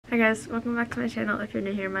guys, welcome back to my channel. If you're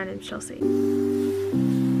new here, my name's Chelsea.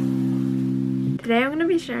 Today I'm going to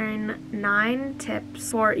be sharing 9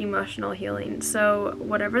 tips for emotional healing. So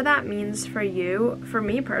whatever that means for you, for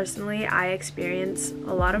me personally, I experience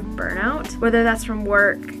a lot of burnout, whether that's from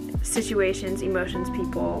work, situations, emotions,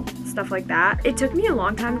 people, stuff like that. It took me a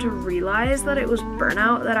long time to realize that it was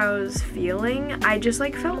burnout that I was feeling. I just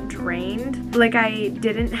felt drained, like I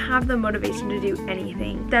didn't have the motivation to do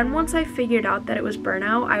anything. Then once I figured out that it was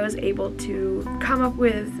burnout, I was able to come up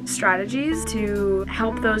with strategies to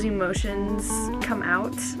help those emotions come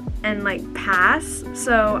out and pass,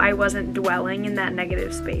 so I wasn't dwelling in that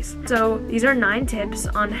negative space. So these are 9 tips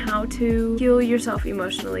on how to heal yourself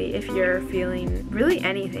emotionally if you're feeling really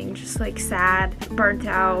anything, just sad, burnt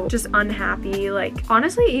out, just unhappy.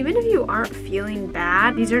 Honestly, even if you aren't feeling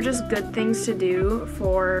bad, these are just good things to do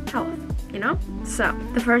for health, you know? So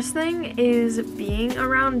the first thing is being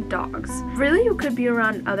around dogs. Really, you could be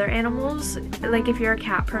around other animals. If you're a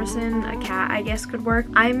cat person, a cat I guess could work.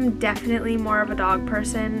 I'm definitely more of a dog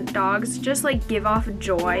person. Dogs just give off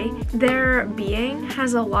joy. Their being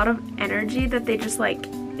has a lot of energy that they just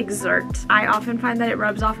exert. I often find that it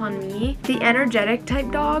rubs off on me. The energetic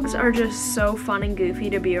type dogs are just so fun and goofy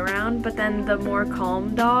to be around, but then the more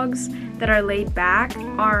calm dogs that are laid back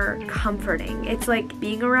are comforting. It's like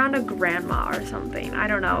being around a grandma or something. I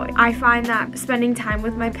don't know. I find that spending time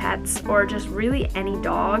with my pets or just really any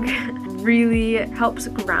dog really helps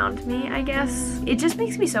ground me, I guess. It just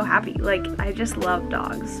makes me so happy. I just love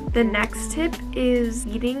dogs. The next tip is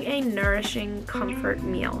eating a nourishing comfort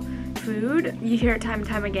meal. Food, you hear it time and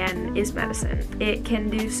time again, is medicine. It can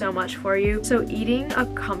do so much for you. So eating a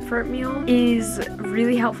comfort meal is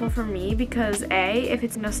really helpful for me because A, if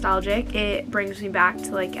it's nostalgic, it brings me back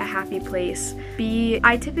to a happy place. B,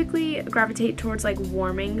 I typically gravitate towards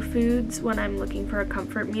warming foods when I'm looking for a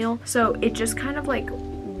comfort meal. So it just kind of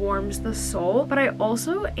warms the soul. But I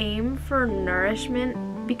also aim for nourishment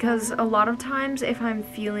because a lot of times if I'm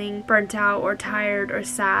feeling burnt out or tired or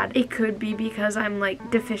sad, it could be because I'm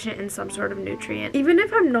deficient in some sort of nutrient. Even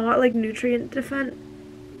if I'm not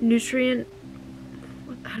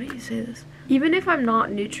how do you say this? Even if I'm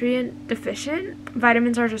not nutrient deficient,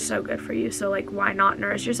 vitamins are just so good for you. So why not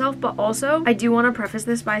nourish yourself? But also, I do want to preface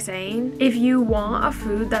this by saying, if you want a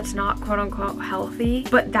food that's not quote unquote healthy,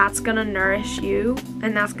 but that's gonna nourish you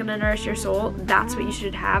and that's gonna nourish your soul, that's what you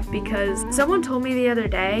should have. Because someone told me the other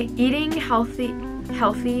day, eating healthy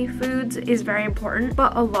foods is very important,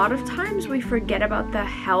 but a lot of times we forget about the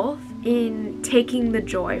health in taking the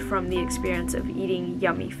joy from the experience of eating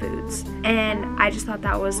yummy foods. And I just thought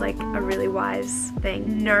that was a really wise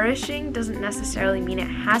thing. Nourishing doesn't necessarily mean it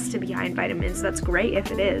has to be high in vitamins. That's great if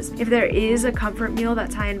it is. If there is a comfort meal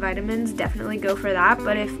that's high in vitamins, definitely go for that.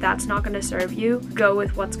 But if that's not going to serve you, go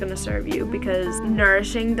with what's going to serve you, because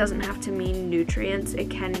nourishing doesn't have to mean nutrients. It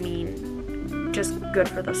can mean just good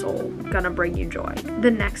for the soul, gonna bring you joy. The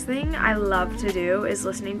next thing I love to do is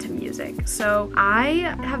listening to music. So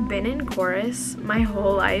I have been in chorus my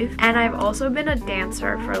whole life, and I've also been a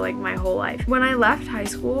dancer for my whole life. When I left high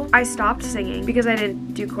school, I stopped singing because I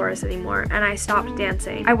didn't do chorus anymore, and I stopped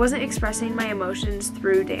dancing. I wasn't expressing my emotions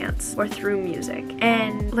through dance or through music.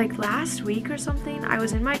 And last week or something, I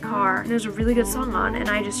was in my car and there was a really good song on, and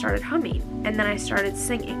I just started humming, and then I started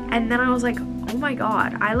singing, and then I was oh my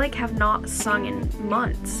god, I have not sung in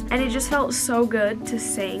months, and it just felt so good to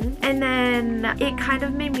sing. And then it kind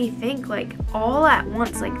of made me think all at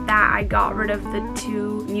once that I got rid of the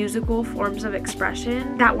 2 musical forms of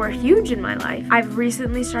expression that were huge in my life. I've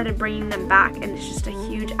recently started bringing them back, and it's just a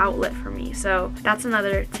huge outlet for me. So that's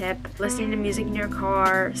another tip. Listening to music in your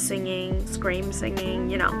car, singing, scream singing,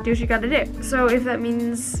 do what you gotta do. So if that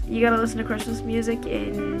means you gotta listen to Christmas music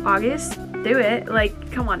in August, do it.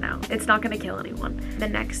 Come on now, it's not gonna kill anyone. The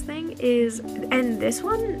next thing is, and this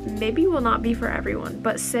one maybe will not be for everyone,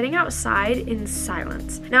 but sitting outside in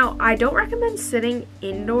silence. Now, I don't recommend sitting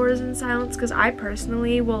indoors in silence because I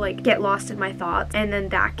personally will get lost in my thoughts, and then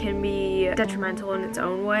that can be detrimental in its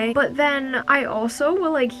own way. But then I also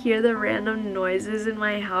will hear the random noises in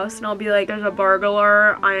my house, and I'll be there's a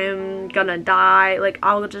burglar, I am gonna die.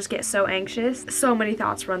 I'll just get so anxious. So many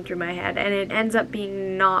thoughts run through my head, and it ends up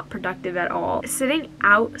being not productive at all. Sitting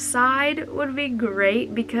outside would be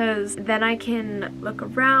great because then I can look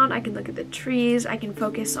around, I can look at the trees, I can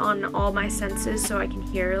focus on all my senses, so I can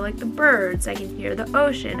hear the birds, I can hear the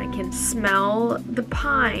ocean, I can smell the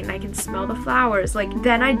pine, I can smell the flowers.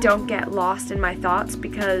 Then I don't get lost in my thoughts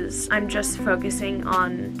because I'm just focusing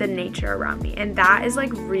on the nature around me, and that is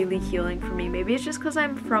really healing for me. Maybe it's just because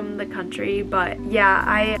I'm from the country, but yeah,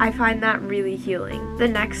 I find that really healing. The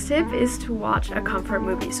next tip is to watch a comfort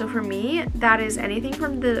movie. So for me, me, that is anything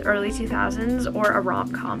from the early 2000s or a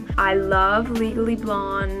rom-com. I love Legally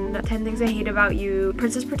Blonde, 10 Things I Hate About You,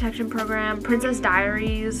 Princess Protection Program, Princess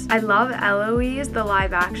Diaries. I love Eloise, the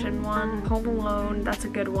live action one. Home Alone, that's a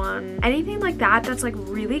good one. Anything like that that's like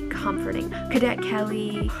really comforting. Cadet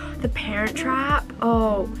Kelly, The Parent Trap.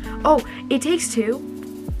 Oh, It Takes Two.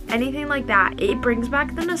 Anything like that. It brings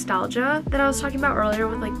back the nostalgia that I was talking about earlier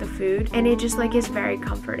with like the food, and it just like is very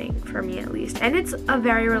comforting for me at least. And it's a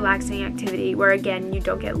very relaxing activity where again you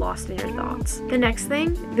don't get lost in your thoughts. The next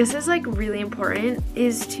thing, this is like really important,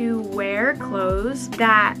 is to wear clothes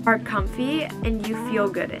that are comfy and you feel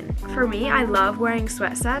good in. For me, I love wearing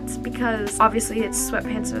sweat sets because obviously it's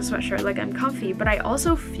sweatpants and a sweatshirt, like I'm comfy, but I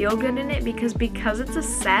also feel good in it because it's a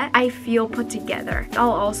set, I feel put together.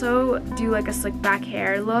 I'll also do like a slick back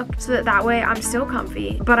hair look so that way I'm still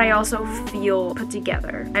comfy, but I also feel put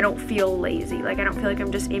together. I don't feel lazy, like I don't feel like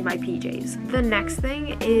I'm just in my PJs. The next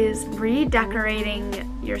thing is redecorating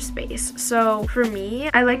your space. So for me,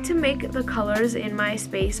 I like to make the colors in my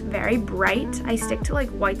space very bright. I stick to like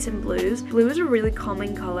whites and blues. Blue is a really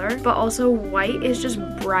calming color, but also white is just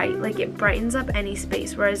bright, like it brightens up any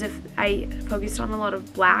space, whereas if I focused on a lot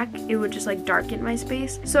of black, it would just like darken my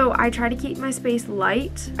space. So I try to keep my space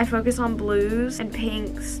light. I focus on blues and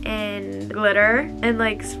pinks and glitter and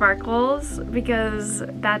like sparkles because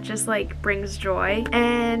that just like brings joy.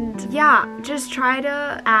 And yeah, just try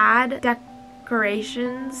to add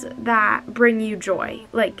decorations that bring you joy,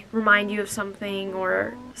 like remind you of something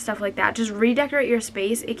or stuff like that. Just redecorate your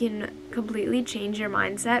space. It can completely change your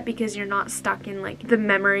mindset because you're not stuck in like the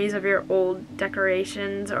memories of your old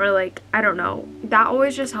decorations, or like, I don't know. That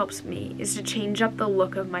always just helps me, is to change up the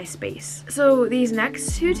look of my space. So these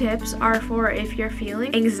next two tips are for if you're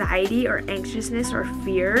feeling anxiety or anxiousness or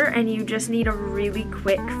fear and you just need a really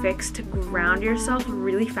quick fix to ground yourself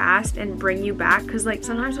really fast and bring you back. Because like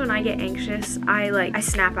sometimes when I get anxious, I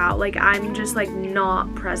snap out, like I'm just like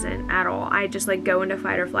not present at all. I just like go into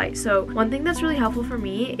fight or flight. So one thing that's really helpful for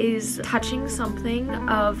me is touching something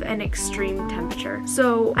of an extreme temperature.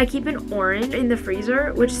 So I keep an orange in the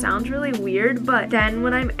freezer, which sounds really weird, but then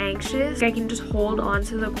when I'm anxious, I can just hold on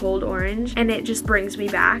to the cold orange and it just brings me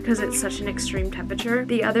back because it's such an extreme temperature.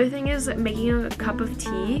 The other thing is making a cup of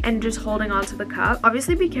tea and just holding on to the cup.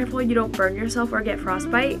 Obviously be careful you don't burn yourself or get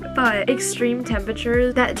frostbite, but extreme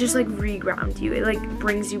temperatures, that just like reground you. It like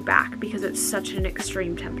brings you back because it's such an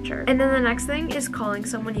extreme temperature. And then the next thing is calling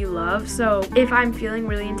someone you love. So if I'm feeling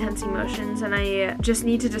really intense emotions and I just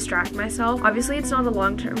need to distract myself, obviously it's not a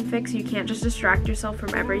long-term fix. You can't just distract yourself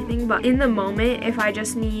from everything, but in the moment, if I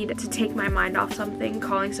just need to take my mind off something,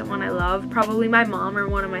 calling someone I love, probably my mom or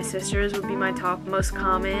one of my sisters would be my top most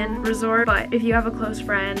common resort. But if you have a close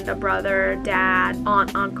friend, a brother, dad,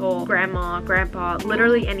 aunt, uncle, grandma, grandpa,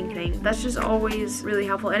 literally anything, that's just always really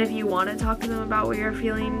helpful. And if you want to talk to them about what you're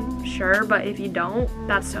feeling, sure, but if you don't,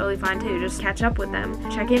 that's totally fine too. Just catch up with them,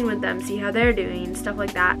 check in with them, see how they're doing, stuff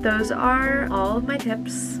like that. Those are all of my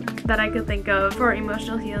tips that I could think of for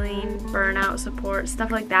emotional healing, burnout support,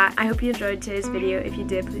 stuff like that. I hope you enjoyed today's video. If you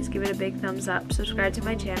did, please give it a big thumbs up, subscribe to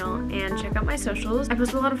my channel, and check out my socials. I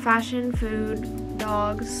post a lot of fashion, food,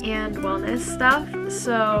 dogs, and wellness stuff,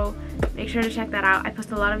 so make sure to check that out. I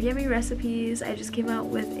post a lot of yummy recipes. I just came out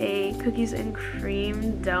with a cookies and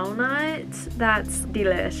cream donut that's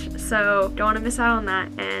delish, so don't want to miss out on that.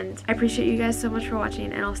 And I appreciate you guys so much for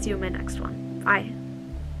watching, and I'll see you in my next one. Bye.